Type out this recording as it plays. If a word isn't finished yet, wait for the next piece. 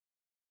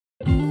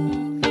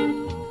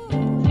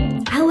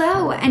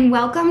and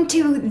welcome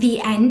to the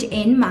End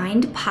in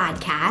Mind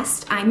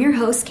podcast. I'm your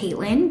host,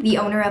 Caitlin, the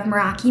owner of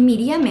Meraki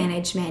Media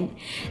Management.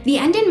 The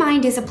End in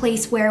Mind is a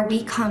place where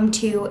we come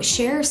to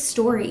share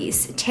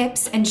stories,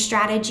 tips, and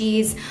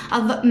strategies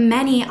of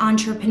many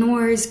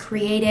entrepreneurs,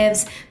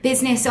 creatives,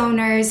 business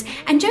owners,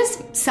 and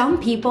just some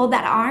people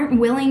that aren't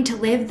willing to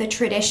live the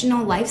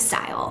traditional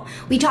lifestyle.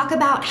 We talk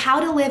about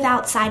how to live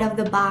outside of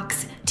the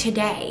box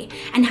today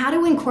and how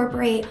to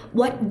incorporate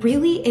what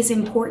really is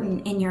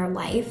important in your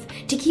life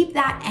to keep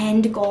that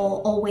end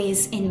goal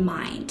always in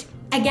mind.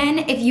 Again,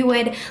 if you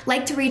would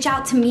like to reach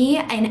out to me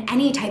in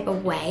any type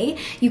of way,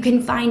 you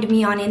can find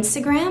me on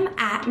Instagram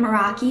at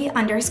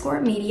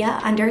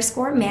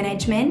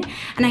Meraki_media_management.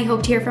 And I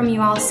hope to hear from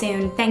you all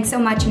soon. Thanks so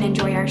much and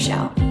enjoy our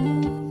show.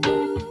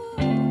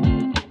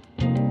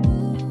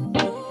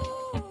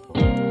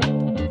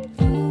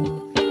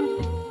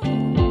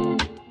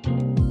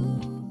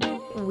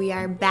 We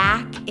are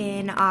back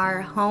in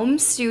our home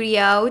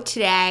studio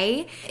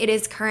today. It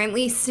is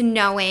currently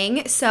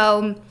snowing,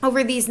 so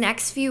over these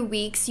next few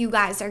weeks, you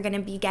guys are going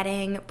to be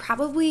getting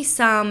probably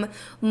some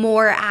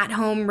more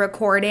at-home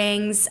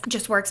recordings.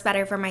 Just works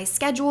better for my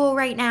schedule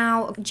right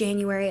now.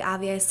 January,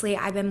 obviously,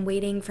 I've been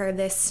waiting for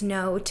this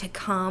snow to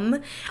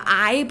come.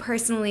 I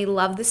personally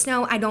love the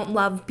snow. I don't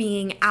love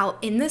being out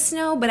in the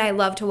snow, but I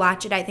love to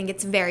watch it. I think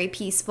it's very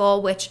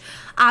peaceful, which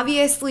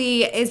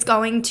obviously is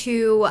going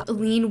to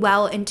lean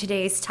well in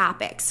today's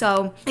topic.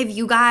 So if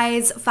you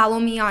guys follow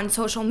me on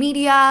social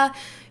media,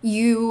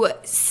 you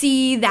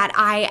see that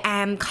I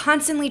am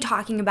constantly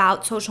talking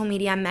about social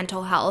media and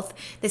mental health.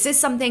 This is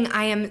something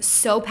I am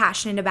so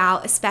passionate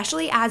about,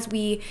 especially as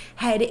we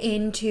head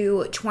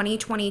into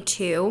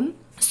 2022.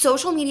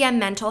 Social media and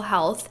mental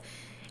health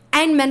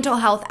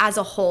as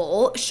a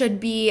whole should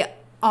be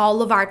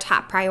all of our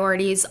top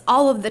priorities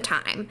all of the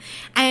time.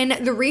 And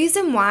the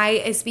reason why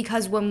is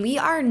because when we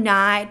are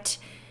not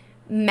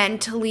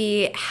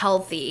mentally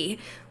healthy,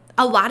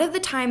 a lot of the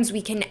times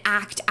we can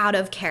act out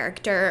of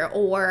character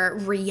or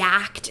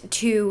react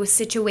to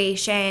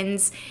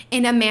situations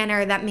in a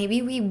manner that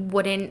maybe we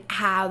wouldn't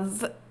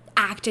have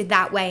acted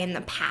that way in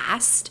the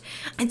past.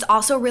 It's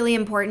also really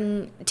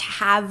important to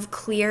have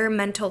clear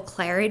mental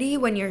clarity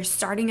when you're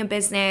starting a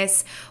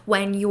business,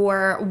 when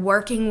you're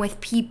working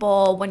with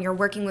people,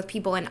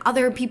 in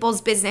other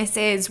people's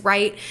businesses,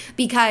 right?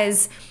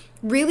 Because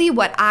really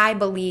what I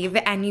believe,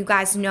 and you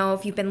guys know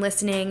if you've been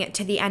listening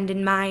to The End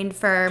in Mind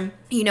for,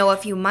 a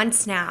few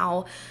months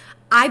now,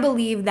 I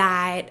believe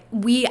that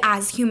we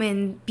as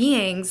human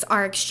beings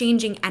are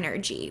exchanging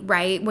energy,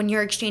 right? When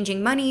you're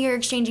exchanging money, you're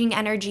exchanging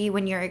energy.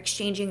 When you're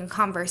exchanging a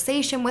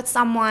conversation with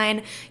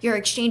someone, you're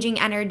exchanging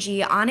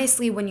energy.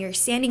 Honestly, when you're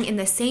standing in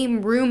the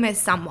same room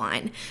as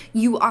someone,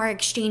 you are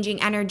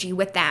exchanging energy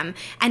with them.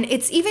 And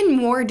it's even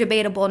more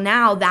debatable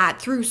now that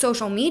through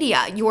social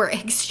media, you're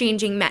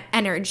exchanging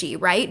energy,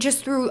 right?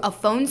 Just through a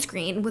phone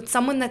screen with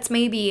someone that's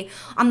maybe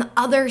on the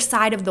other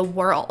side of the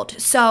world.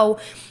 So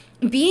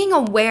being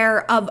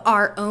aware of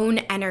our own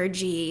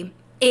energy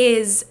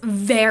is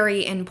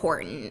very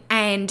important.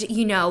 And,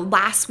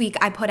 last week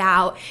I put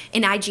out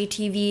an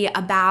IGTV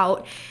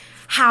about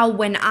how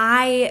when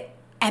I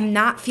am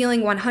not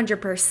feeling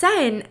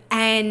 100%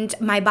 and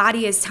my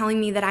body is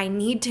telling me that I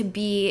need to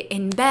be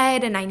in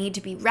bed and I need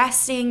to be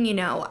resting.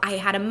 I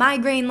had a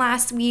migraine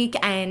last week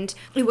and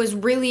it was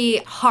really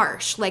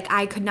harsh. Like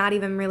I could not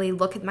even really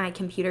look at my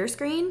computer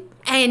screen.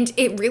 And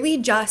it really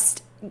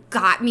just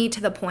got me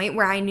to the point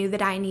where I knew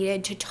that I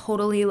needed to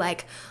totally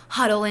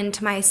huddle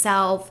into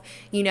myself,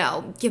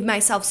 give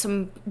myself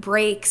some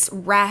breaks,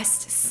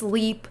 rest,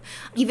 sleep.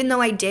 Even though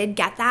I did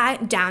get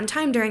that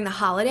downtime during the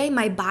holiday,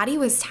 my body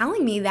was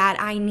telling me that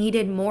I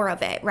needed more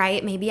of it,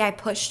 right? Maybe I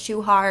pushed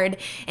too hard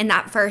in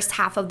that first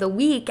half of the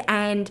week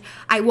and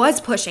I was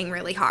pushing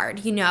really hard.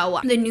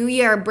 The new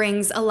year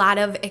brings a lot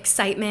of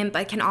excitement,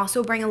 but can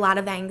also bring a lot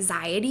of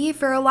anxiety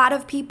for a lot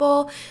of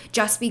people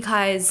just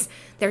because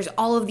there's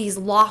all of these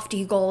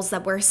lofty goals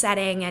that we're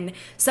setting, and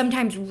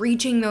sometimes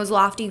reaching those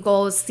lofty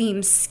goals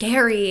seems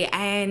scary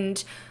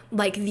and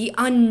like the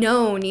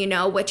unknown,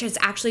 which is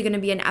actually going to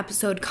be an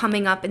episode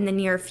coming up in the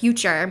near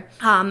future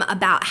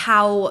about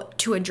how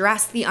to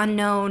address the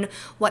unknown,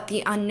 what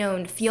the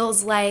unknown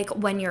feels like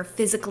when you're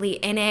physically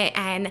in it.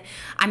 And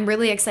I'm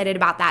really excited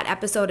about that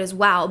episode as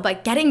well.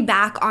 But getting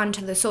back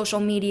onto the social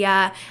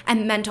media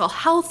and mental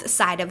health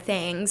side of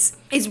things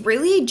is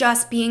really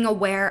just being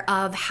aware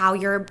of how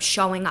you're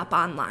showing up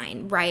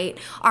online, right?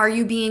 Are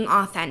you being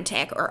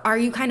authentic or are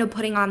you kind of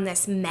putting on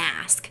this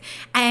mask?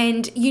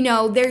 And,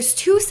 there's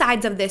two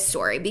sides of this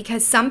story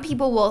because some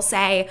people will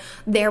say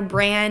their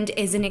brand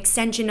is an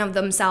extension of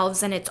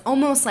themselves and it's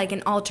almost like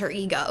an alter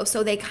ego.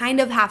 So they kind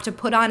of have to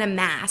put on a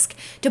mask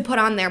to put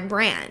on their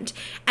brand.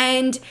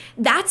 And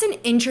that's an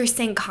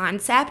interesting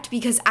concept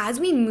because as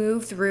we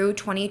move through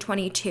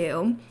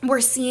 2022, we're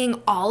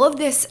seeing all of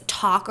this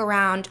talk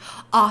around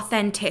authenticity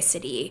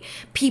authenticity,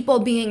 people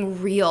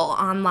being real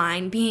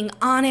online, being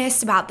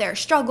honest about their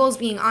struggles,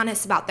 being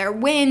honest about their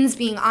wins,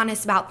 being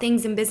honest about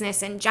things in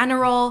business in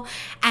general.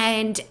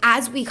 And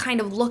as we kind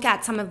of look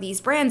at some of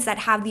these brands that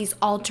have these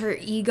alter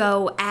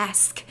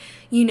ego-esque,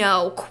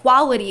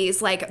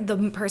 qualities, like the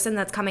person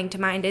that's coming to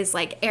mind is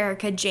like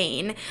Erika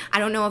Jayne. I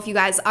don't know if you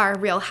guys are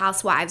Real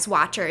Housewives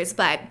watchers,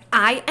 but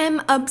I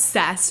am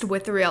obsessed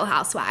with the Real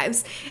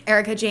Housewives.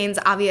 Erika Jayne's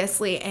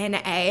obviously in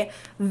a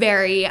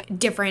very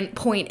different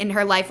point in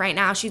her life right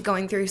now. She's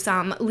going through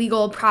some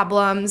legal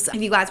problems.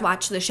 If you guys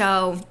watch the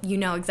show, you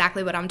know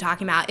exactly what I'm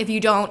talking about. If you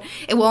don't,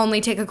 it will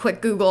only take a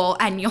quick Google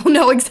and you'll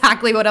know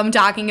exactly what I'm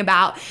talking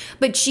about.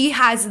 But she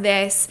has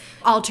this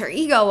alter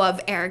ego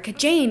of Erika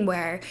Jayne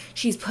where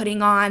she's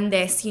putting on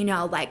this,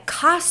 like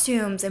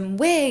costumes and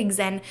wigs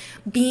and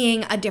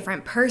being a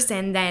different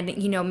person than,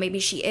 maybe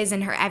she is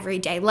in her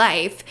everyday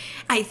life.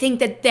 I think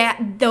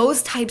that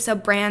those types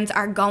of brands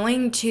are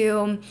going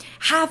to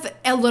have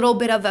a little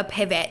bit of a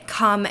pivot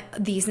come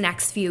these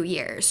next few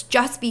years,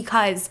 just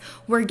because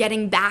we're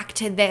getting back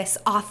to this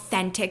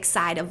authentic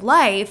side of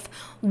life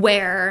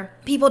where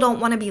people don't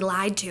want to be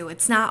lied to.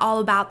 It's not all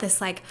about this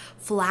like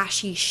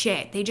flashy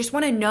shit. They just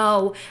want to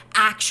know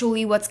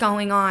actually what's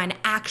going on,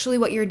 actually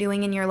what you're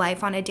doing in your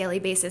life on a daily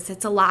basis.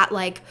 It's a lot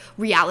like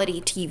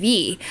reality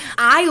TV.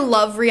 I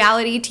love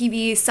reality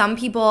TV. Some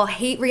people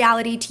hate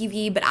reality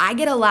TV, but I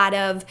get a lot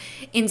of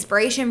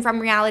inspiration from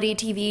reality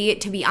TV.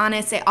 To be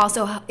honest, it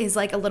also is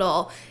like a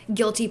little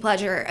guilty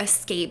pleasure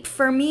escape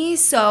for me.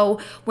 So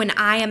when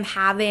I am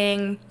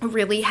having a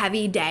really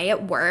heavy day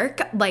at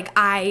work, like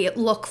I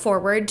look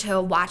forward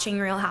to watching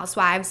Real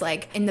Housewives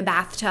like in the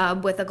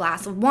bathtub with a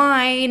glass of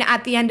wine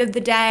at the end of the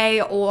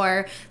day,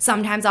 or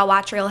sometimes I'll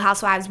watch Real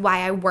Housewives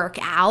while I work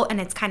out, and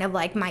it's kind of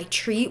like my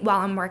treat while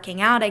I'm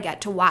working out. I get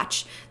to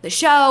watch the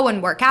show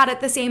and work out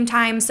at the same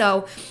time.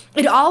 So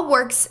it all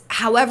works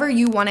however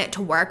you want it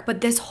to work,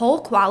 but this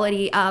whole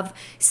quality of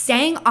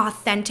staying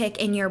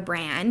authentic in your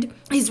brand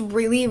is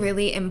really,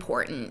 really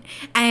important.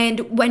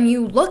 And when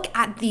you look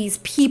at these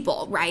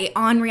people, right,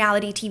 on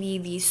reality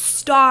TV, these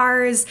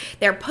stars,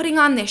 they're putting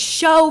on this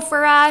show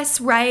for us,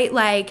 right?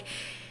 Like,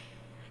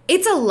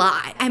 it's a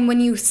lot. And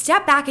when you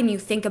step back and you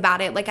think about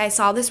it, like I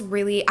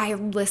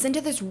listened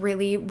to this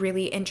really,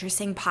 really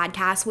interesting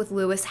podcast with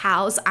Lewis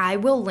Howes. I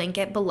will link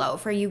it below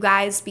for you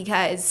guys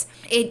because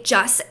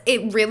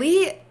it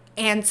really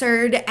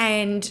answered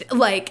and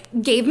like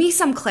gave me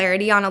some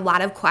clarity on a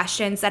lot of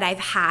questions that I've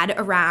had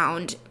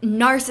around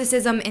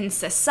narcissism in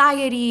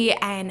society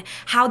and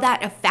how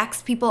that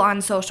affects people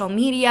on social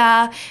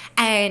media.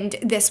 And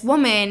this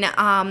woman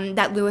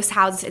that Lewis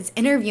Howes is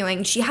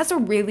interviewing, she has a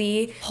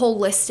really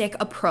holistic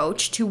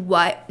approach to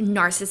what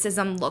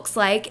narcissism looks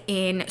like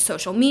in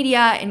social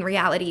media, in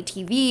reality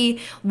TV,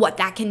 what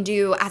that can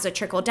do as a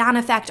trickle-down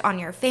effect on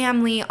your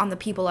family, on the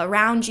people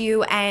around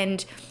you.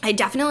 And I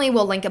definitely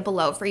will link it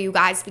below for you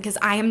guys because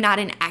I am not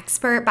an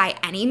expert by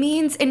any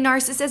means in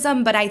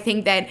narcissism, but I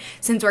think that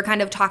since we're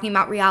kind of talking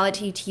about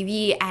reality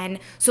TV and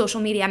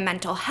social media and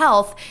mental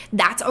health,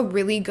 that's a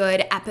really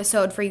good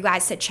episode for you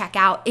guys to check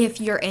out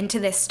if you're into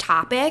this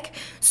topic.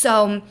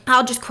 So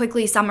I'll just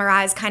quickly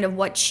summarize kind of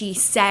what she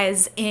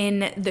says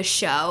in the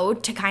show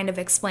to kind of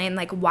explain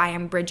like why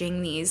I'm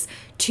bridging these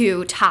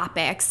two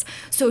topics.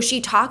 So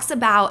she talks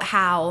about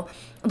how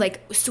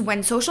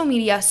when social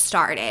media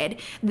started,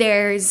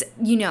 there's,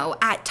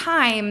 at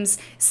times,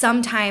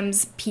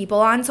 sometimes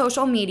people on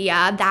social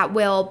media that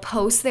will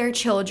post their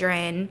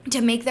children to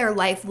make their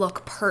life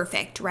look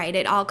perfect, right?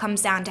 It all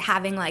comes down to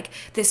having like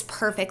this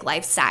perfect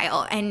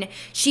lifestyle. And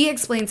she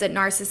explains that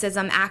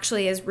narcissism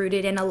actually is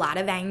rooted in a lot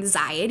of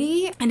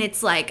anxiety. And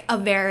it's like a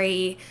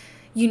very,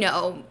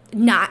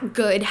 not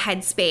good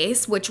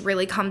headspace, which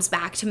really comes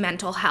back to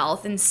mental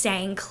health and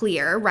staying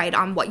clear, right,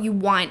 on what you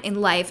want in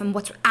life and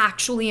what's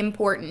actually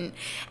important.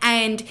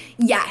 And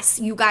yes,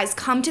 you guys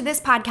come to this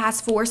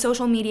podcast for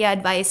social media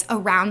advice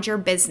around your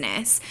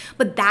business,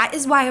 but that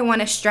is why I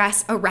want to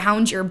stress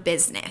around your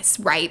business,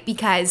 right?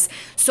 Because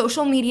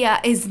social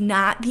media is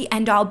not the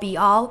end all be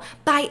all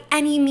by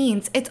any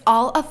means. It's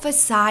all a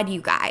facade,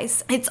 you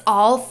guys. It's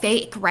all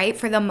fake, right,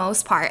 for the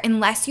most part,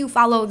 unless you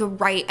follow the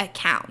right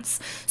accounts.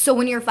 So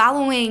when you're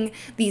following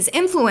these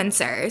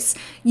influencers,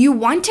 you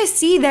want to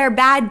see their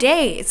bad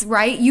days,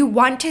 right? You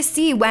want to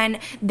see when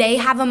they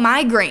have a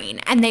migraine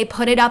and they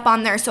put it up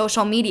on their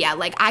social media.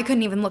 Like, I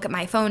couldn't even look at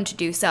my phone to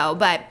do so,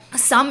 but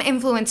some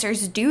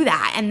influencers do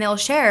that and they'll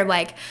share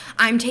like,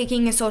 I'm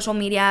taking a social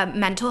media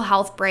mental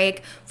health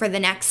break for the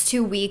next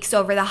 2 weeks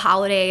over the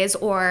holidays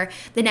or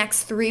the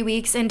next 3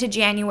 weeks into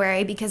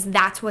January because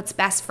that's what's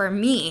best for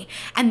me.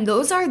 And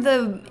those are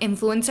the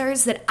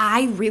influencers that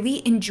I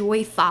really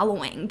enjoy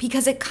following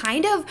because it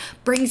kind of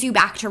brings brings you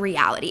back to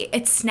reality.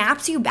 It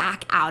snaps you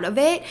back out of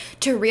it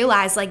to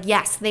realize, like,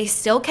 yes, they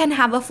still can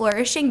have a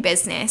flourishing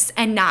business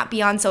and not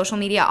be on social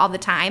media all the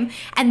time.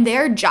 And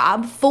their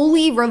job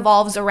fully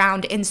revolves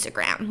around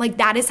Instagram. Like,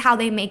 that is how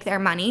they make their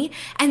money,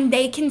 and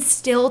they can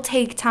still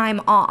take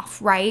time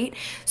off, right?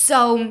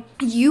 So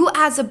you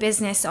as a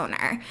business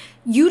owner,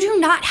 you do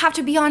not have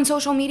to be on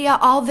social media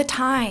all the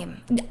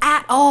time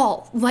at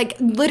all. Like,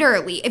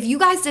 literally, if you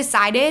guys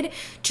decided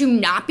to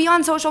not be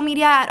on social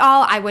media at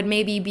all, I would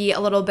maybe be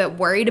a little bit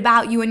worried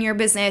about you and your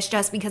business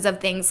just because of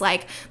things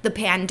like the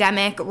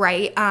pandemic,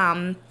 right?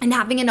 And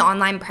having an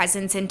online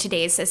presence in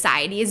today's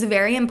society is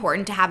very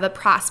important to have a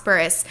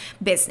prosperous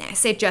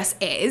business. It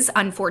just is.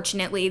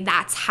 Unfortunately,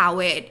 that's how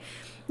it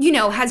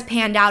has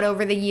panned out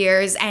over the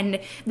years, and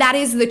that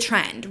is the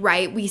trend,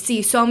 right? We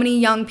see so many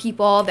young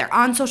people, they're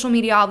on social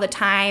media all the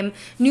time.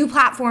 New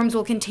platforms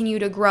will continue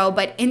to grow,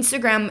 but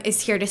Instagram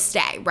is here to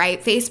stay,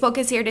 right? Facebook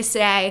is here to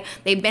stay.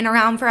 They've been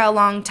around for a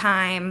long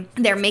time.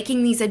 They're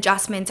making these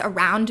adjustments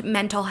around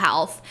mental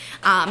health,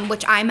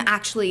 which I'm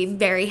actually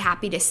very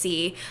happy to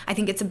see. I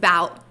think it's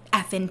about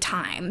effing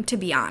time, to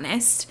be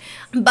honest.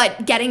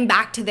 But getting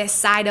back to this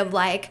side of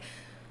like,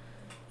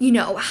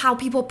 how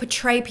people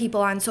portray people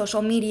on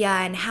social media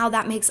and how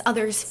that makes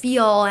others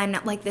feel, and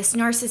like this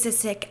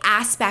narcissistic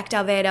aspect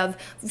of it, of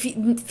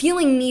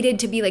feeling needed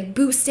to be like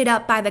boosted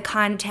up by the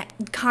comments,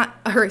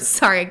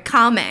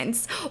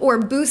 or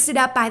boosted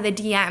up by the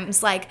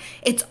DMs. Like,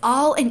 it's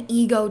all an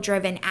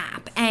ego-driven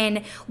app.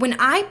 And when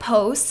I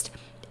post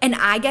and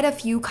I get a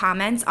few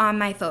comments on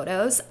my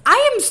photos,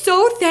 I am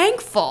so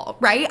thankful,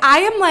 right?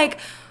 I am like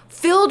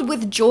filled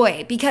with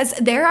joy, because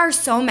there are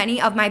so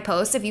many of my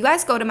posts, if you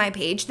guys go to my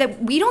page,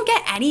 that we don't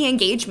get any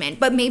engagement,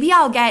 but maybe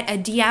I'll get a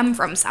DM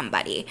from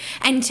somebody.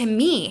 And to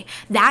me,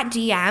 that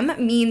DM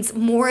means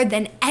more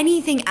than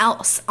anything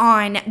else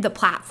on the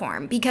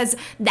platform, because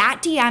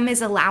that DM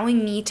is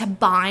allowing me to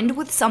bond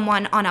with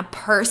someone on a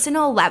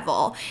personal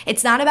level.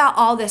 It's not about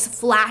all this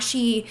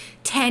flashy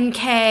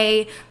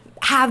 10K,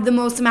 have the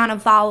most amount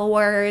of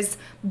followers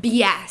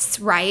BS,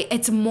 right?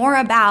 It's more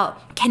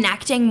about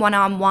connecting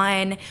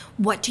one-on-one.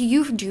 What do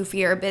you do for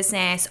your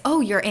business?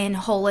 Oh, you're in the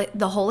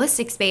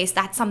holistic space.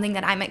 That's something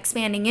that I'm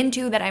expanding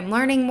into, that I'm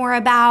learning more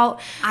about.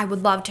 I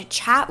would love to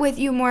chat with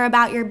you more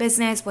about your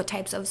business. What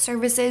types of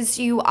services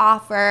do you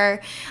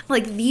offer?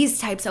 Like, these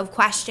types of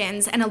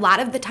questions. And a lot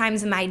of the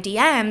times in my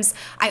DMs,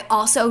 I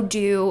also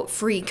do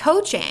free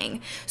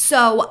coaching.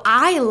 So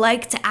I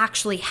like to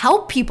actually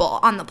help people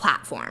on the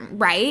platform,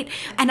 right?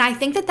 And I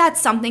think that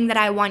that's something that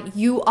I want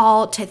you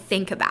all to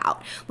think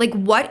about. Like,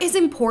 what is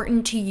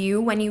important to you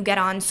when you get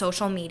on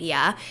social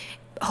media?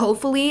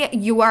 Hopefully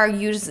you are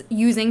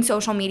using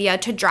social media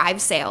to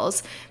drive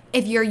sales.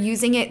 If you're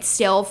using it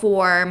still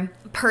for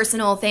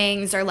personal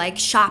things or like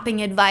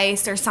shopping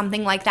advice or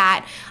something like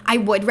that, I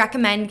would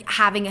recommend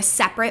having a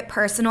separate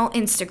personal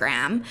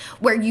Instagram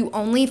where you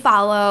only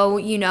follow,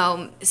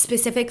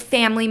 specific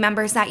family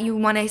members that you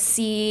want to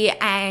see,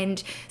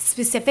 and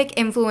specific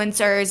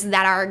influencers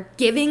that are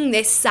giving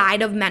this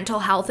side of mental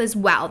health as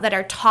well, that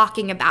are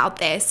talking about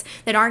this,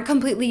 that aren't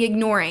completely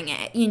ignoring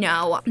it.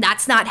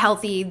 That's not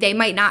healthy. They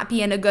might not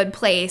be in a good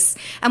place.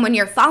 And when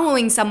you're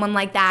following someone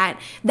like that,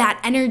 that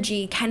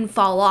energy can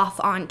fall off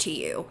onto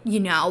you,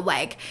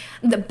 Like,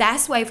 the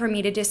best way for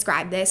me to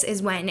describe this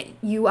is when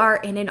you are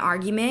in an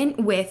argument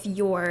with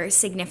your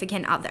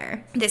significant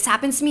other. This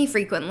happens to me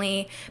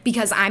frequently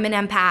because I'm an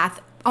empath.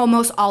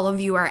 Almost all of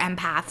you are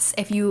empaths.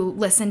 If you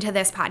listen to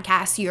this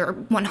podcast, you're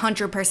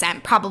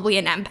 100% probably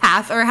an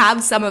empath or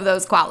have some of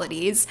those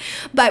qualities.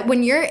 But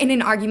when you're in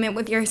an argument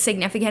with your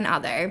significant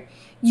other,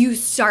 you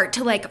start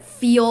to like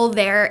feel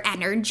their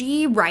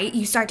energy, right?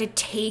 You start to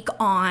take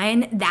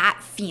on that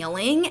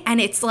feeling, and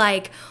it's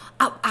like,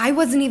 I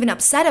wasn't even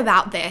upset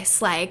about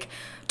this, like,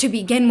 to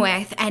begin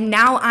with, and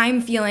now I'm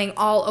feeling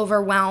all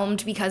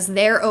overwhelmed because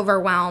they're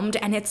overwhelmed,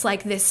 and it's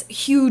like this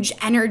huge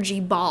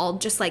energy ball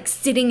just like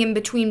sitting in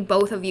between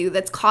both of you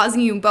that's causing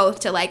you both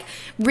to like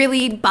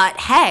really butt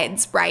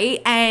heads,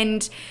 right?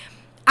 And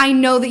I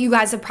know that you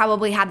guys have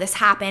probably had this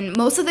happen.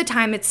 Most of the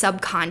time it's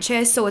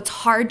subconscious, so it's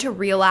hard to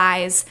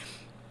realize,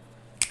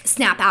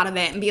 snap out of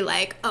it and be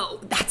like, oh,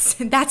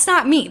 that's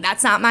not me.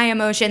 That's not my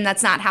emotion.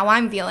 That's not how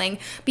I'm feeling.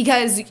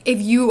 Because if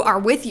you are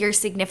with your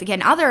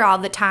significant other all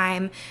the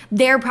time,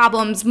 their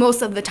problems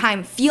most of the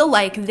time feel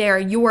like they're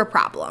your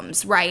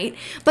problems, right?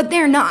 But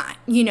they're not,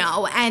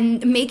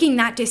 and making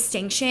that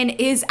distinction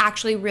is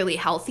actually really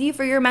healthy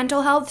for your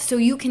mental health. So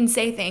you can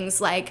say things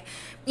like,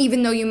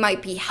 even though you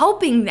might be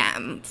helping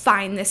them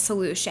find this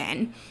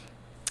solution,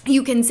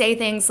 you can say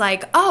things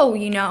like,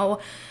 oh,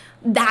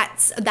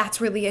 that's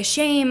really a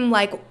shame.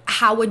 Like,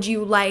 how would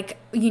you like,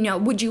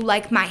 would you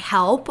like my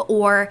help?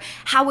 Or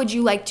how would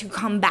you like to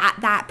combat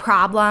that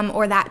problem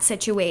or that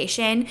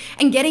situation?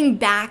 And getting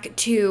back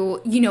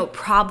to,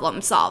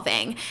 problem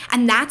solving.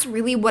 And that's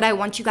really what I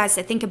want you guys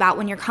to think about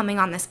when you're coming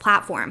on this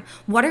platform.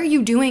 What are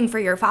you doing for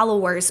your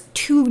followers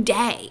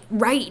today,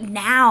 right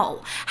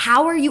now?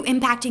 How are you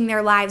impacting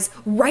their lives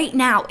right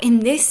now, in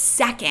this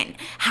second?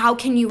 How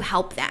can you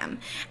help them?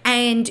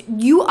 And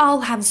you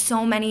all have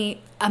so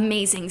many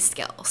amazing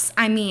skills.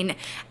 I mean,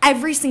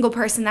 every single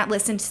person that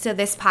listens to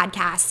this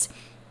podcast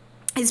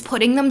is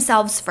putting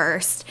themselves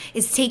first,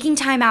 is taking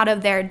time out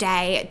of their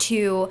day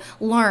to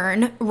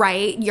learn,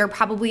 right? You're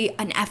probably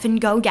an effing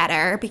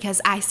go-getter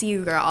because I see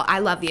you, girl. I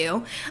love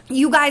you.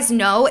 You guys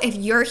know if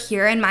you're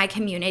here in my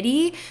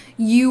community,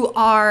 you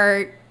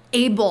are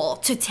able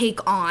to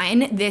take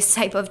on this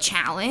type of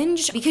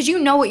challenge because you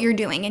know what you're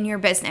doing in your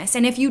business.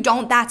 And if you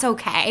don't, that's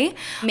okay.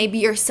 Maybe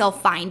you're still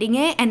finding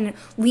it, and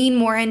lean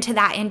more into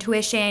that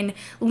intuition,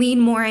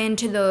 lean more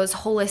into those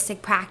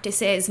holistic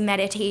practices,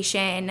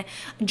 meditation,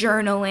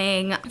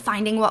 journaling,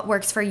 finding what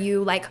works for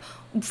you. Like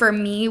for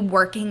me,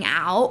 working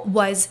out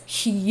was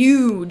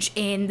huge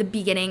in the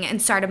beginning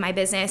and start of my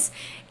business.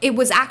 It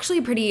was actually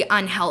pretty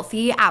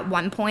unhealthy at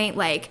one point.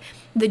 Like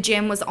the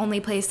gym was the only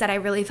place that I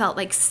really felt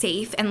like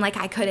safe and like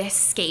I could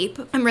escape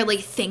and really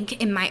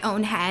think in my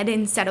own head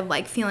instead of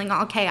like feeling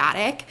all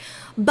chaotic.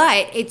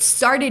 But it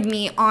started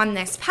me on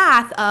this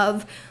path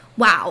of,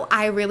 wow,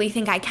 I really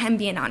think I can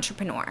be an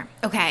entrepreneur.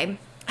 Okay,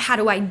 how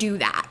do I do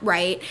that,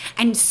 right?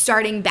 And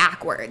starting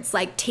backwards,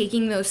 like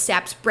taking those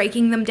steps,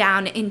 breaking them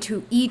down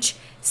into each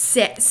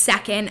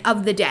second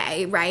of the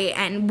day, right?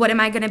 And what am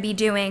I going to be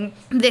doing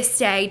this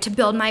day to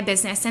build my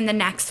business in the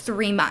next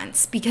 3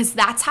 months? Because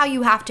that's how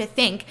you have to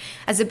think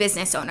as a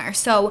business owner.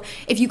 So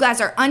if you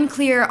guys are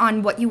unclear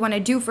on what you want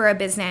to do for a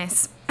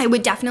business, I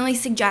would definitely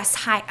suggest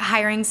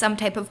hiring some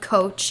type of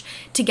coach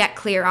to get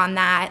clear on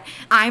that.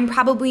 I'm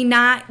probably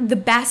not the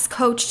best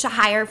coach to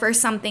hire for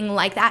something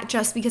like that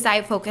just because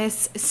I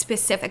focus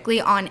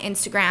specifically on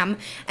Instagram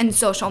and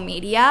social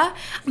media,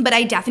 but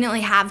I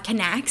definitely have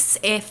connects.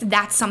 If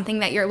that's something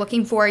that you're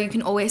looking for, you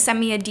can always send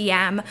me a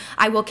DM.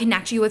 I will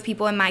connect you with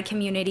people in my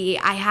community.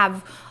 I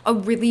have a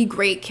really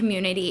great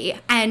community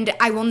and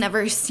I will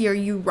never steer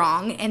you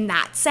wrong in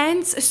that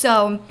sense.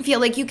 So I feel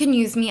like you can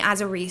use me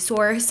as a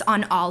resource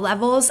on all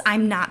levels.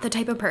 I'm not the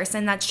type of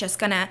person that's just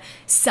gonna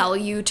sell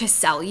you to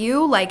sell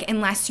you. Like,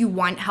 unless you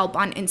want help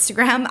on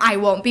Instagram, I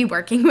won't be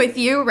working with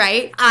you,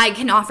 right? I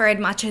can offer as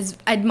much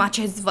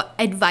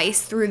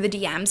advice through the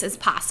DMs as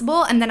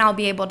possible, and then I'll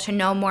be able to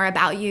know more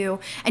about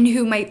you and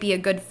who might be a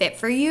good fit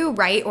for you,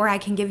 right? Or I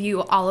can give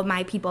you all of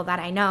my people that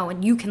I know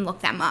and you can look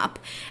them up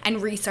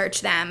and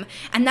research them.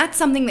 And that's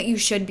something that you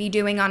should be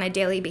doing on a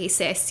daily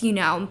basis, you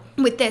know,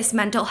 with this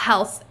mental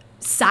health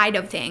side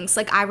of things.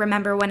 Like I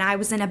remember when I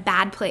was in a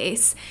bad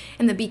place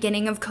in the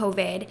beginning of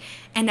COVID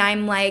and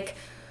I'm like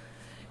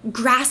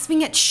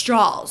grasping at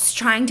straws,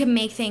 trying to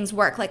make things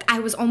work. Like I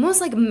was almost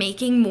like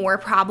making more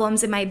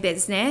problems in my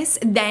business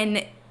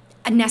than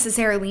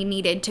necessarily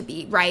needed to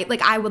be, right?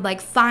 Like I would like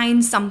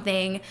find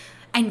something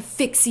and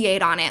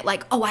fixate on it,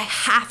 like, oh, I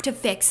have to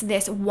fix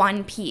this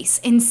one piece,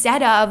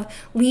 instead of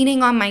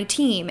leaning on my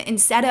team,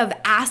 instead of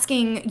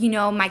asking, you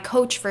know, my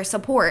coach for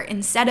support,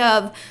 instead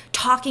of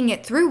talking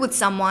it through with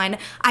someone.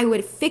 I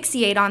would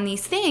fixate on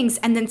these things,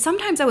 and then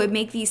sometimes I would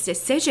make these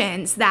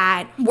decisions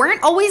that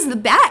weren't always the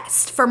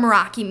best for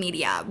Meraki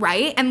Media,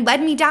 right? And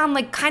led me down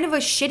like kind of a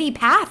shitty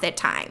path at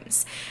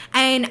times.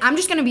 And I'm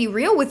just gonna be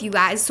real with you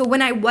guys. So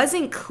when I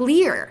wasn't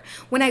clear,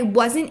 when I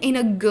wasn't in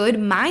a good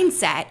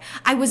mindset,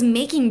 I was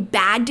making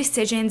bad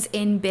decisions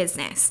in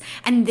business.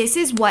 And this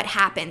is what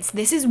happens.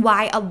 This is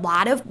why a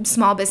lot of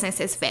small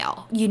businesses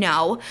fail, you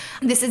know?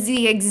 This is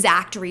the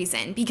exact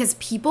reason, because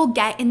people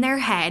get in their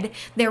head,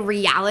 their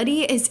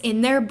reality is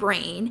in their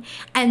brain,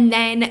 and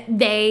then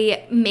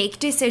they make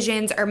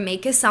decisions or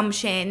make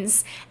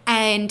assumptions,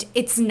 and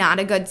it's not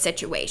a good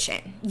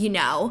situation, you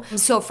know?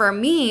 So for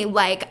me,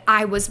 like,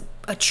 I was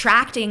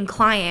attracting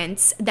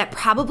clients that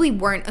probably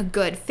weren't a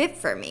good fit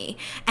for me.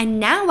 And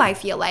now I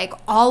feel like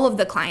all of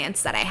the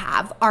clients that I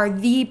have are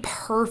the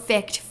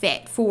perfect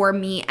fit for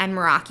me and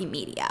Meraki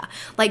Media.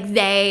 Like,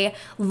 they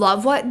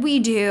love what we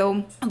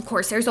do. Of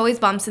course, there's always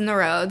bumps in the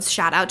roads.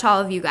 Shout out to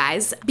all of you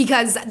guys,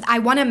 because I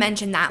want to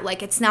mention that,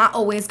 like, it's not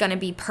always going to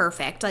be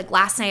perfect. Like,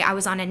 last night I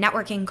was on a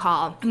networking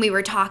call and we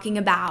were talking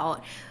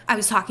about, I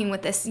was talking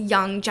with this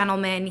young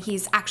gentleman.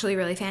 He's actually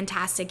really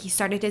fantastic. He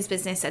started his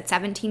business at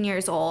 17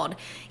 years old.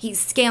 He's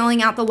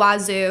scaling out the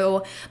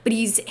wazoo, but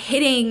he's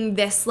hitting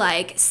this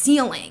like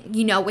ceiling,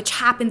 you know, which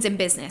happens in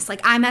business. Like,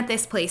 I'm at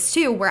this place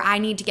too where I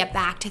need to get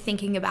back to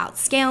thinking about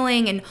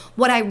scaling and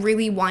what I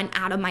really want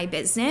out of my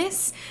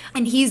business.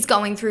 And he's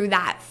going through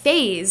that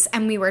phase.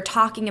 And we were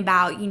talking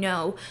about, you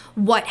know,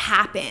 what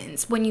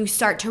happens when you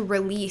start to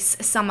release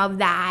some of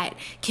that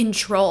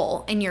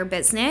control in your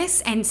business.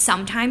 And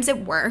sometimes it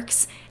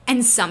works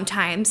and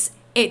sometimes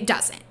it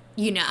doesn't,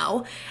 you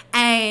know?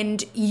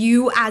 And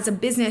you as a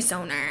business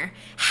owner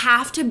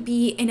have to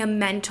be in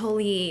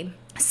a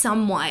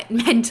somewhat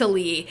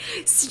mentally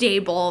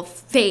stable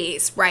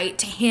phase, right,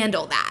 to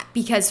handle that.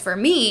 Because for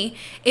me,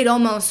 it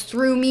almost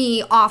threw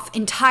me off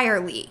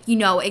entirely. You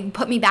know, it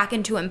put me back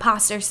into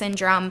imposter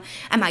syndrome.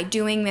 Am I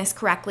doing this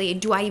correctly?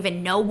 Do I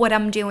even know what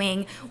I'm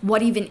doing?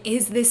 What even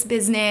is this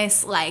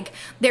business? Like,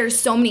 there's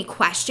so many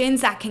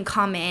questions that can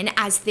come in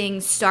as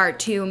things start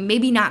to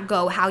maybe not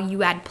go how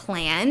you had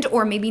planned,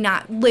 or maybe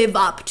not live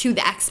up to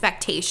the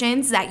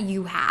expectations that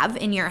you have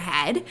in your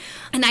head.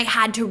 And I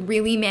had to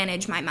really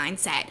manage my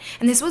mindset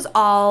And this was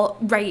all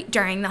right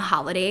during the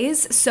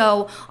holidays.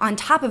 So on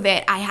top of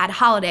it, I had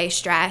holiday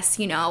stress,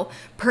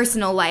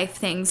 personal life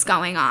things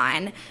going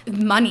on,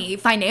 money,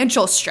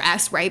 financial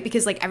stress, right?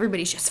 Because like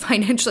everybody's just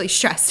financially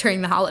stressed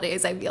during the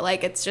holidays. I feel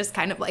like it's just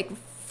kind of like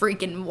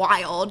freaking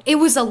wild. It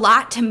was a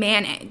lot to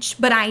manage,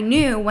 but I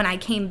knew when I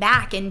came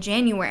back in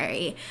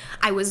January,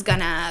 I was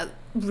gonna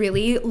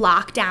really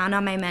lock down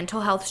on my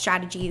mental health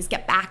strategies,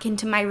 get back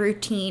into my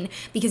routine,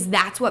 because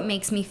that's what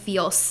makes me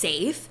feel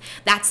safe.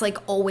 That's like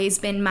always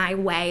been my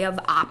way of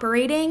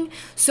operating.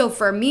 So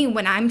for me,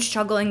 when I'm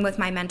struggling with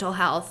my mental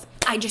health,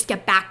 I just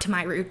get back to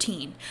my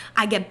routine.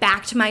 I get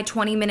back to my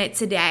 20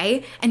 minutes a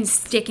day and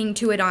sticking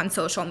to it on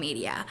social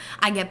media.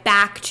 I get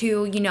back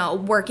to,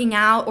 working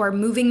out or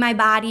moving my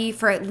body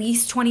for at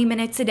least 20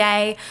 minutes a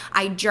day.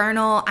 I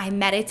journal, I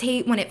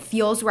meditate when it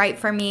feels right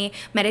for me.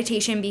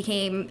 Meditation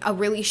became a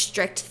really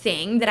strict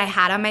thing that I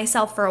had on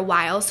myself for a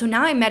while. So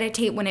now I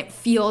meditate when it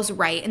feels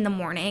right in the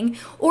morning,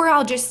 or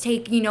I'll just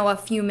take, a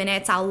few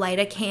minutes, I'll light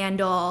a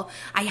candle.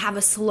 I have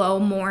a slow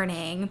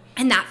morning,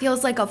 and that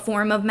feels like a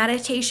form of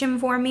meditation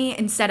for me,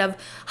 instead of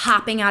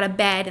hopping out of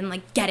bed and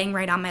like getting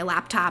right on my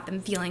laptop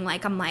and feeling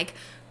like I'm like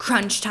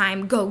crunch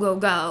time,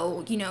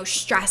 go,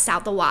 stressed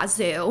out the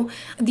wazoo.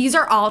 These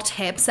are all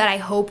tips that I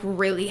hope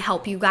really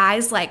help you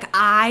guys. Like,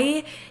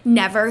 I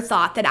never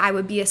thought that I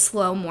would be a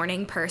slow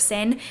morning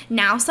person.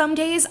 Now some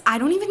days I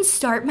don't even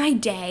start my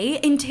day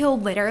until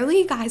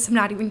literally, guys, I'm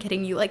not even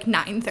kidding you, like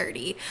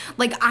 9:30.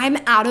 Like, I'm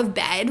out of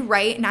bed,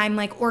 right? And I'm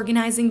like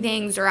organizing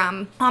things, or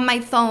I'm on my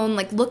phone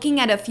like looking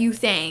at a few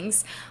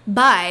things,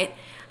 but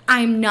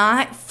I'm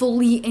not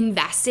fully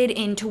invested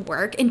into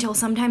work until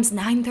sometimes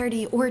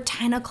 9:30 or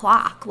 10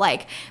 o'clock,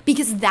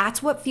 because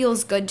that's what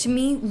feels good to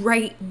me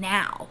right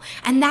now.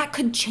 And that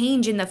could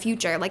change in the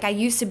future. Like, I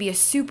used to be a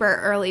super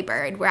early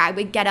bird where I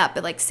would get up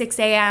at like 6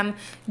 a.m.,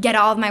 get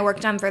all of my work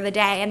done for the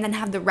day, and then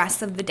have the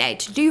rest of the day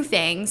to do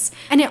things.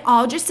 And it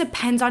all just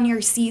depends on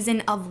your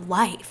season of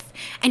life.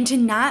 And to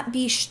not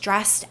be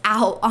stressed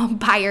out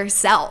by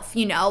yourself,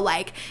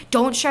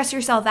 don't stress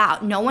yourself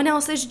out. No one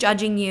else is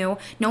judging you.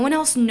 No one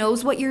else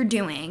knows what you're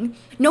doing.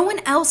 No one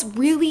else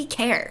really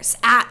cares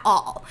at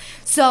all.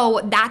 So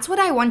that's what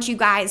I want you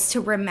guys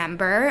to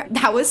remember.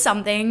 That was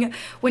something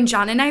when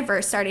John and I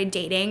first started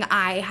dating,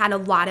 I had a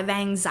lot of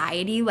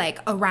anxiety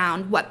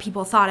around what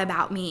people thought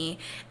about me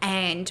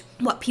and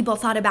what people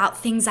thought about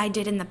things I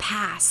did in the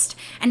past.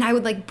 And I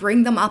would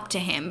bring them up to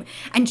him.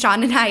 And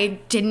John and I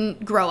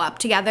didn't grow up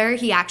together.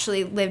 He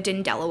actually lived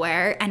in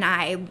Delaware and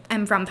I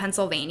am from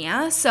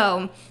Pennsylvania.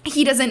 So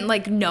he doesn't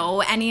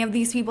know any of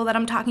these people that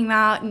I'm talking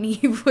about. And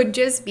he would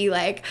just be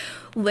like,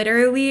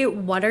 literally,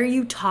 what are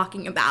you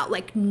talking about?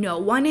 No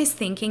one is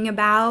thinking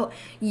about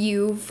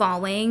you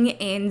falling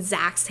in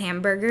Zach's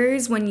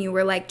Hamburgers when you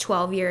were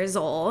 12 years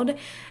old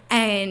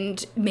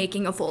and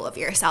making a fool of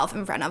yourself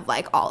in front of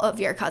all of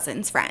your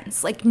cousin's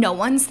friends. No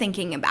one's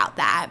thinking about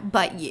that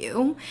but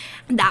you.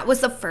 That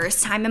was the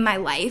first time in my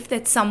life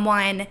that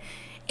someone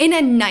in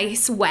a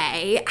nice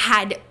way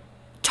had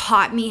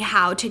taught me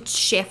how to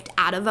shift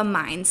out of a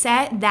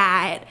mindset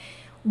that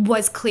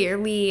was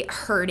clearly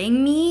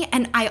hurting me.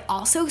 And I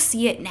also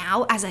see it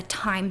now as a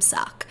time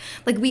suck.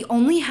 We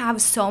only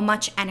have so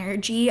much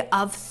energy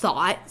of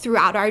thought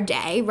throughout our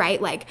day, right?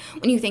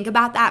 When you think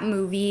about that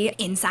movie,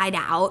 Inside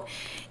Out,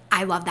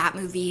 I love that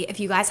movie.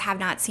 If you guys have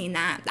not seen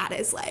that, that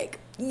is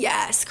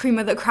yes, cream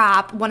of the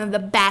crop, one of the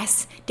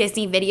best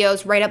Disney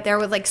videos, right up there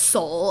with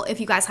Soul, if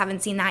you guys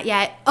haven't seen that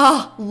yet.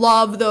 Oh,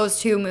 love those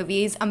two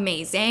movies.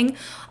 Amazing.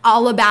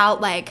 All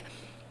about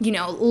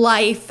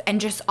life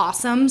and just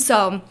awesome.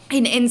 So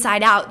in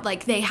Inside Out,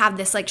 they have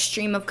this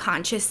stream of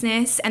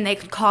consciousness, and they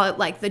could call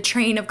it the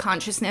train of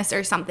consciousness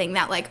or something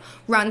that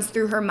runs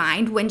through her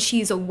mind when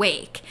she's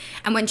awake.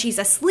 And when she's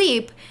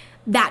asleep,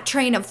 that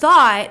train of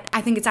thought,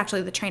 I think it's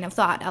actually the train of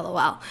thought,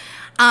 LOL.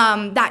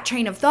 That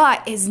train of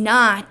thought is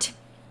not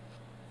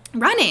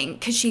running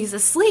because she's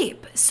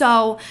asleep.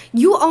 So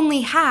you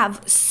only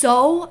have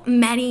so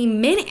many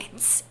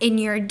minutes in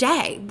your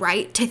day,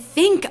 right, to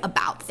think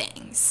about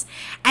things.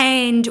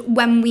 And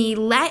when we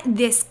let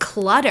this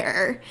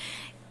clutter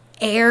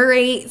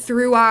aerate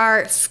through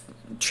our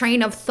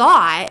train of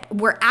thought,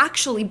 we're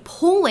actually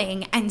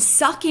pulling and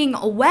sucking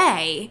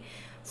away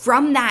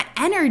from that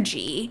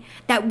energy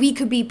that we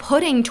could be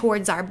putting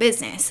towards our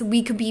business.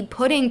 We could be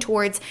putting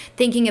towards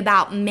thinking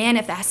about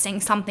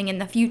manifesting something in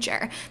the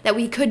future, that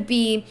we could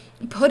be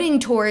putting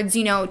towards,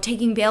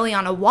 taking Bailey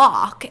on a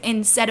walk,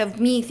 instead of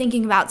me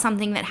thinking about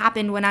something that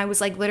happened when I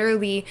was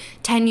literally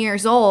 10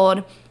 years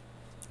old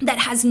that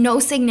has no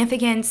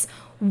significance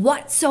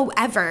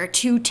whatsoever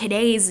to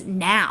today's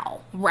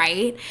now,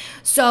 right?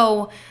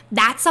 So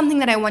that's something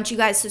that I want you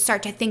guys to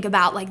start to think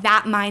about.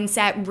 That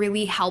mindset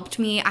really helped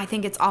me. I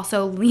think it's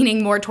also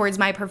leaning more towards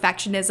my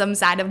perfectionism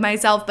side of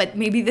myself, but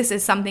maybe this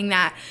is something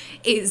that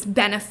is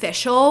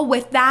beneficial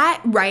with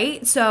that,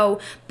 right? So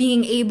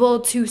being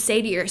able to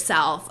say to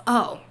yourself,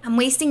 oh, I'm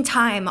wasting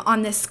time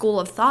on this school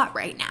of thought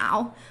right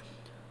now.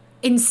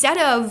 Instead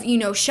of,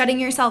 shutting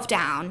yourself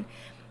down,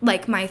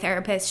 my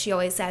therapist, she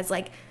always says,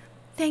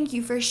 thank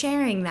you for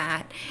sharing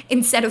that.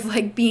 Instead of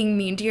like being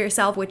mean to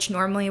yourself, which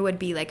normally would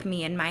be like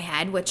me in my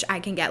head, which I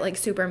can get like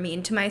super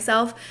mean to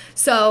myself.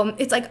 So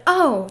it's like,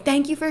 oh,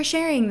 thank you for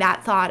sharing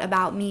that thought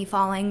about me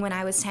falling when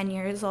I was 10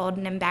 years old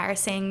and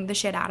embarrassing the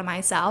shit out of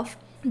myself.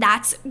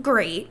 That's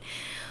great.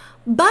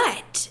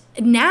 But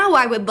now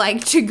I would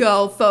like to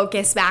go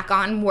focus back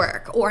on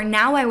work, or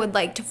now I would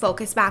like to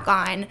focus back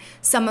on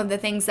some of the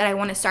things that I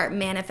want to start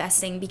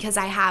manifesting, because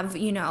I have,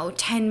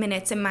 10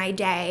 minutes in my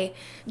day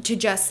to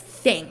just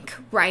think,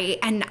 right?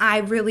 And I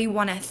really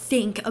want to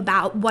think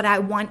about what I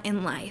want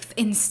in life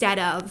instead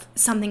of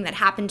something that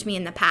happened to me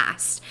in the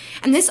past.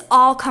 And this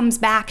all comes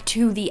back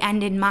to the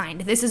end in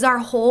mind. This is our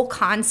whole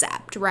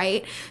concept,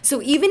 right?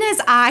 So even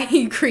as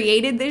I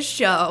created this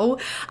show,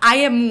 I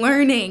am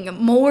learning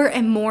more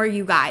and more,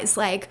 you guys.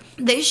 Like,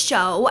 this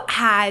show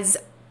has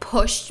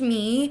pushed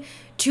me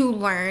to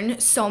learn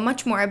so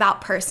much more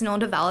about personal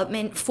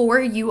development for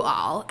you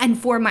all and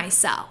for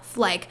myself.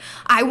 Like,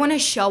 I want to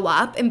show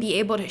up and be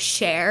able to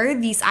share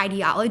these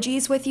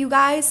ideologies with you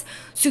guys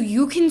so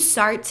you can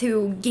start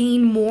to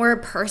gain more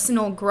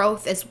personal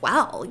growth as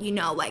well.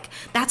 Like,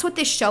 that's what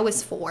this show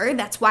is for.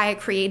 That's why I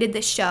created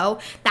this show.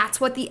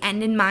 That's what the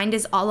end in mind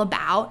is all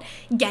about.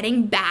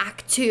 Getting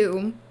back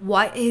to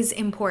what is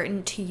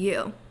important to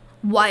you.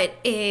 What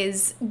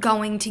is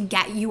going to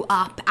get you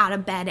up out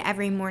of bed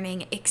every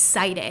morning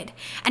excited.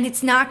 And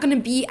it's not going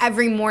to be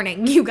every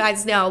morning. You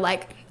guys know,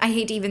 like, I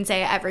hate to even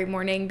say every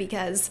morning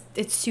because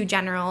it's too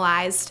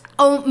generalized.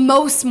 Oh,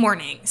 most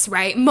mornings,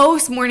 right?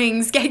 Most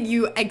mornings get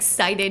you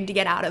excited to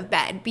get out of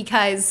bed,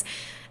 because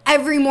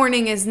every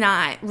morning is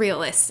not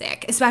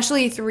realistic,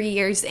 especially 3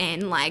 years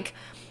in. Like,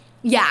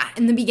 yeah,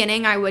 in the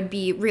beginning I would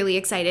be really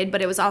excited,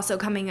 but it was also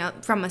coming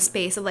up from a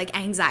space of like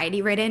anxiety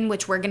ridden,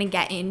 which we're going to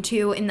get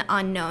into in the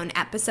unknown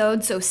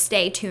episode. So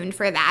stay tuned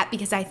for that,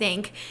 because I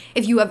think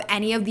if you have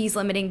any of these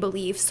limiting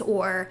beliefs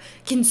or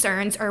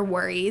concerns or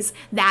worries,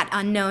 that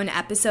unknown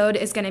episode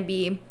is going to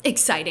be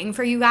exciting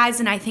for you guys.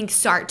 And I think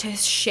start to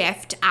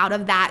shift out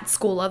of that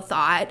school of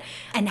thought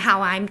and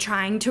how I'm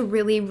trying to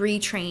really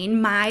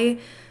retrain my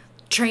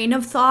train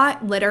of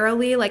thought,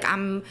 literally. Like,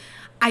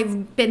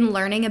 I've been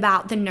learning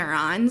about the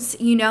neurons,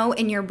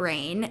 in your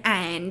brain,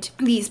 and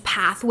these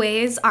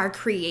pathways are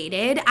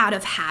created out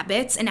of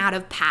habits and out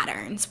of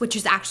patterns, which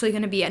is actually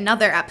going to be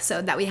another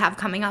episode that we have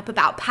coming up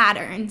about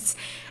patterns.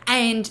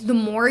 And the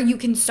more you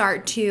can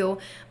start to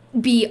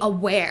be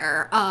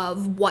aware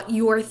of what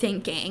you're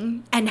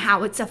thinking and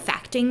how it's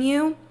affecting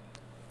you,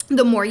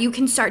 the more you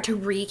can start to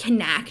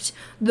reconnect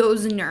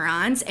those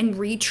neurons and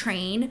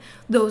retrain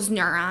those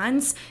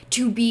neurons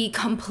to be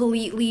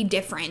completely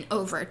different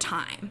over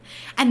time.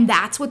 And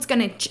that's what's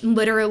going to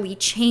literally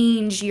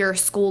change your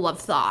school of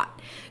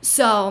thought.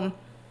 So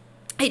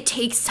it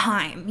takes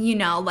time,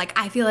 like,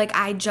 I feel like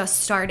I just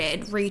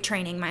started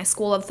retraining my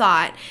school of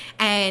thought,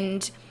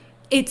 and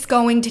it's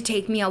going to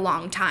take me a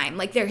long time.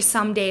 Like, there's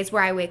some days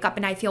where I wake up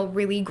and I feel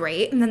really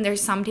great, and then there's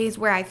some days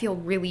where I feel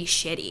really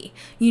shitty,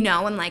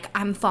 and like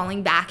I'm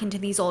falling back into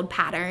these old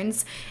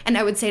patterns. And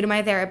I would say to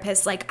my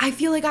therapist, like, I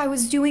feel like I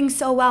was doing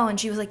so well, and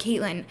she was like,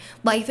 Caitlin,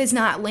 life is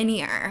not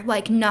linear.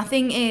 Like,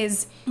 nothing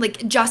is,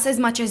 like, just as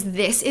much as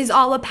this is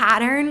all a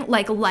pattern,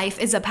 like, life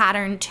is a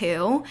pattern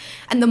too.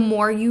 And the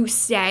more you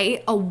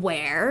stay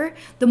aware,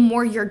 the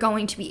more you're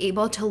going to be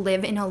able to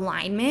live in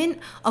alignment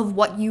of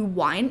what you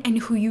want and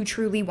who you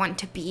truly want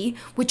to be,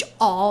 which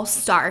all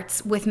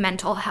starts with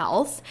mental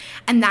health.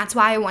 And that's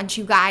why I want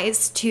you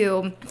guys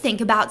to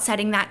think about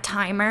setting that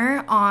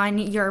timer on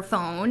your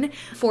phone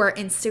for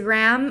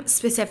Instagram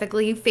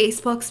specifically,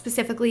 Facebook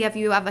specifically, if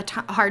you have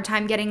a hard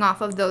time getting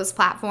off of those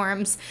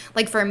platforms.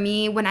 Like, for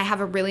me, when I have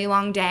a really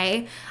long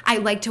day, I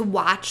like to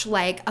watch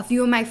like a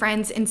few of my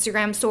friends'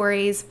 Instagram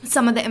stories,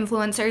 some of the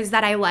influencers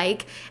that I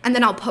like, and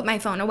then I'll put my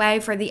phone away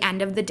for the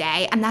end of the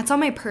day. And that's on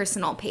my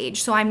personal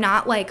page. So I'm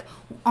not like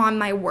on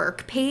my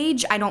work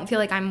page. I don't feel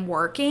like I'm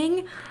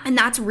working, and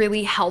that's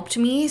really helped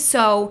me.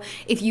 So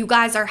if you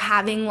guys are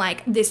having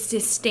like this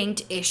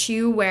distinct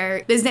issue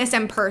where business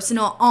and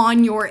personal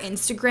on your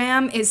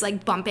Instagram is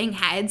like bumping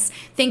heads,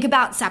 think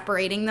about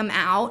separating them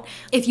out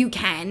if you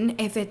can.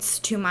 If it's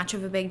too much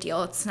of a big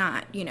deal, it's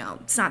not,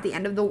 it's not the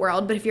end of the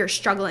world. But if you're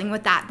struggling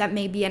with that, that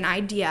may be an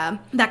idea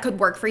that could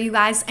work for you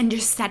guys. And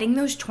just setting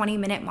those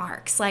 20-minute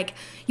marks. Like,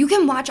 you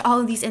can watch all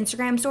of these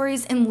Instagram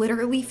stories in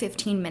literally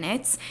 15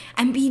 minutes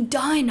and be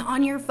done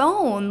on your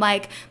phone.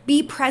 Like,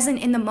 be present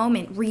in the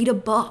moment. Read a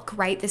book,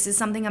 right? This is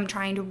something I'm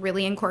trying to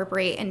really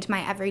incorporate into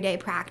my everyday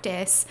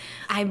practice.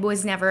 I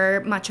was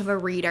never much of a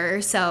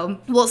reader, so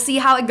we'll see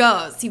how it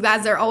goes. You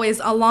guys are always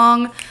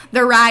along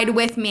the ride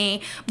with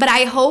me, but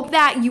I hope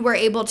that you were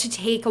able to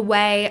take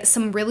away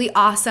some really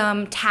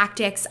awesome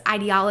tactics,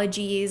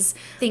 ideologies,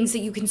 things that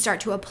you can start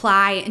to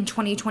apply in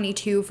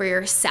 2022 for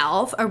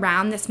yourself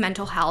around this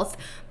mental health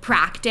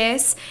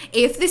practice.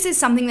 If this is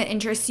something that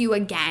interests you,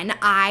 again,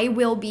 I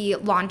will be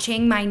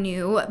launching my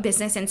new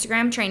business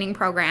Instagram training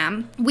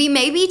program. We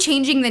may be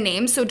changing the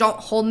name, so don't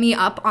hold me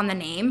up on the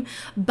name,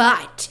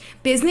 but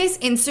business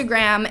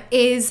Instagram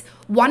is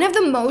one of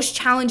the most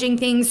challenging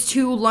things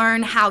to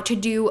learn how to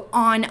do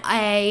on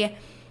a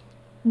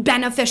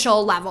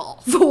beneficial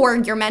level for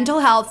your mental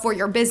health, for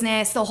your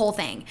business, the whole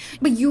thing.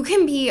 But you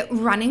can be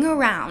running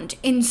around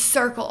in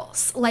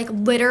circles, like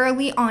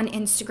literally on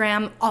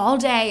Instagram all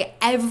day,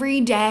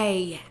 every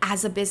day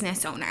as a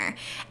business owner.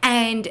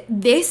 And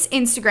this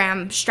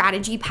Instagram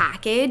strategy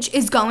package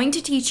is going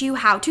to teach you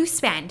how to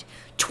spend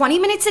 20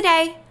 minutes a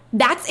day.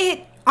 That's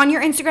it, on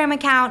your Instagram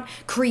account.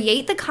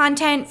 Create the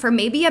content for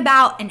maybe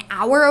about an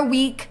hour a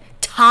week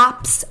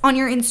tops on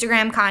your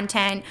Instagram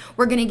content.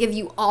 We're going to give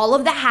you all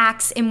of the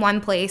hacks in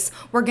one place.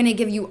 We're going to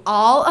give you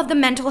all of the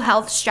mental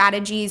health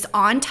strategies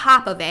on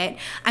top of it.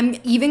 I'm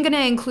even going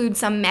to include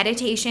some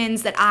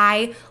meditations that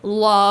I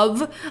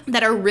love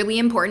that are really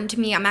important to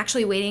me. I'm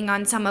actually waiting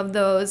on some of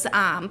those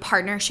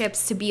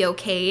partnerships to be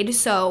okayed,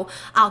 so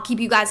I'll keep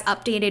you guys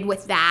updated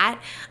with that.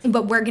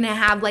 But we're going to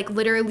have like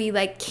literally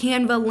like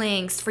Canva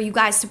links for you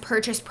guys to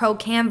purchase Pro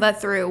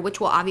Canva through, which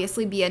will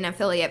obviously be an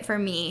affiliate for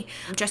me,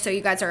 just so you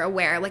guys are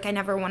aware. Like, I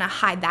never want to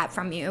hide that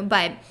from you,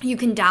 but you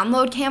can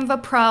download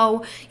Canva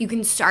Pro. You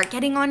can start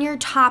getting on your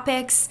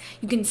topics.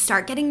 You can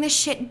start getting this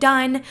shit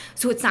done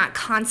so it's not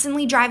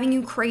constantly driving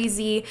you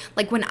crazy.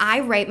 Like, when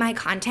I write my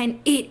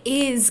content, it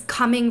is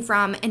coming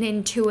from an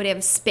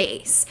intuitive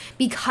space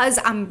because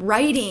I'm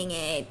writing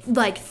it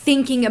like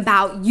thinking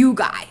about you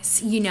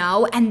guys, you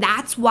know? And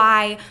that's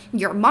why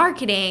your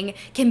marketing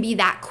can be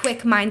that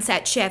quick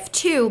mindset shift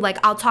too. Like,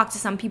 I'll talk to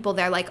some people,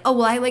 they're like, oh,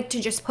 well, I like to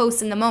just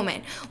post in the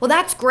moment. Well,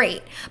 that's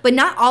great, but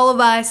not all of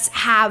us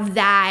have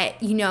that,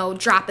 you know,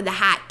 drop of the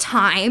hat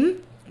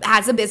time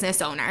as a business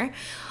owner.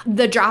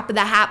 The drop of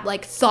the hat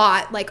like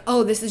thought, like,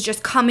 oh, this is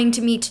just coming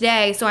to me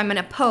today, so I'm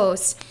gonna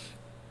post.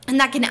 And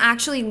that can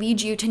actually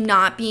lead you to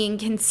not being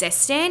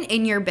consistent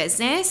in your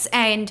business.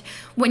 And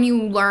when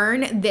you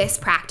learn this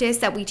practice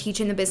that we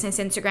teach in the Business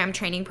Instagram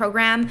training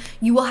program,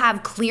 you will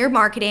have clear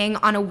marketing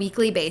on a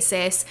weekly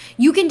basis.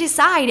 You can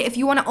decide if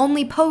you want to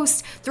only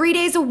post 3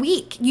 days a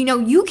week. You know,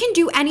 you can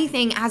do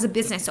anything as a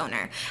business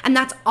owner. And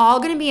that's all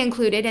going to be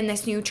included in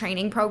this new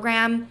training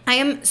program. I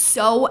am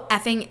so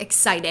effing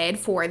excited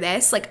for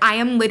this. Like, I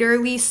am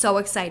literally so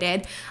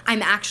excited.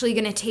 I'm actually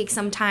going to take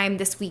some time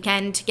this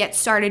weekend to get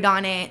started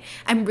on it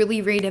and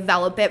really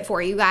redevelop it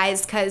for you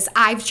guys, because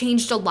I've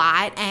changed a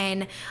lot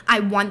and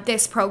I want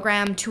this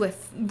program to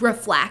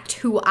reflect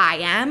who I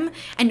am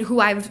and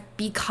who I've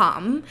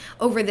become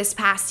over this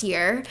past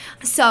year.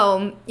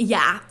 So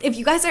yeah, if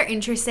you guys are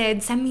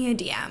interested, send me a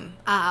DM.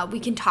 We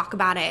can talk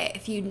about it.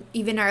 If you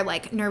even are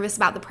like nervous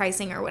about the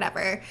pricing or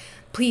whatever,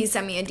 please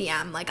send me a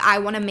DM. Like, I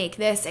want to make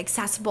this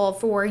accessible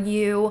for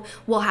you.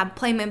 We'll have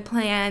payment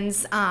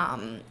plans.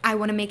 I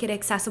want to make it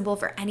accessible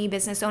for any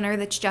business owner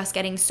that's just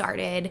getting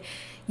started.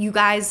 You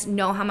guys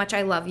know how much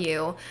I love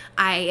you.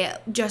 I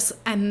just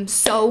am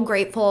so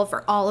grateful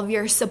for all of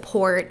your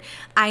support.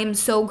 I am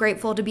so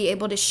grateful to be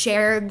able to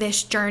share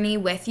this journey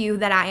with you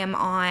that I am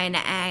on,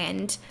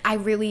 and I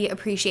really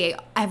appreciate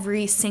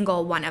every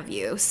single one of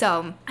you.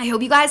 So I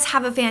hope you guys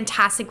have a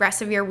fantastic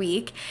rest of your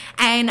week,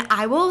 and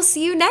I will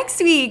see you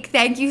next week.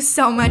 Thank you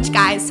so much,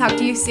 guys. Talk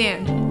to you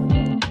soon.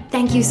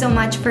 Thank you so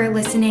much for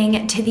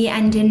listening to The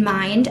End in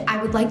Mind.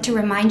 I would like to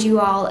remind you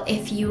all,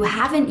 if you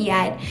haven't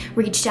yet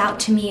reached out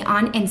to me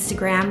on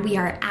Instagram, we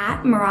are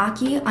at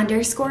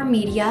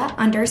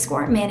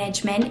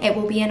Meraki_media_management. It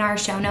will be in our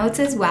show notes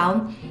as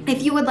well.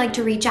 If you would like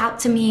to reach out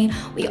to me,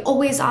 we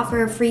always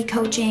offer free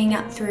coaching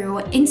through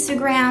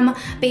Instagram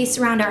based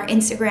around our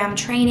Instagram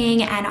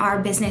training and our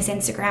business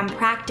Instagram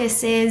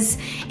practices.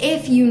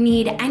 If you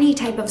need any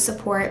type of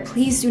support,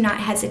 please do not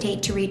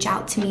hesitate to reach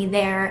out to me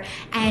there.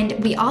 And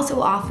we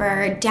also offer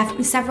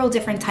several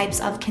different types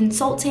of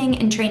consulting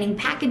and training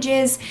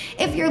packages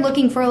if you're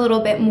looking for a little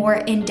bit more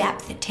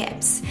in-depth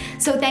tips.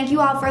 So thank you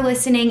all for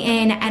listening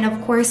in, and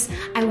of course,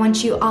 I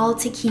want you all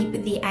to keep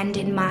the end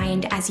in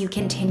mind as you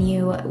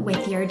continue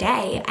with your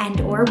day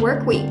and or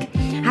work week.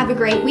 Have a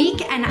great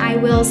week, and I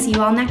will see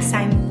you all next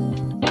time.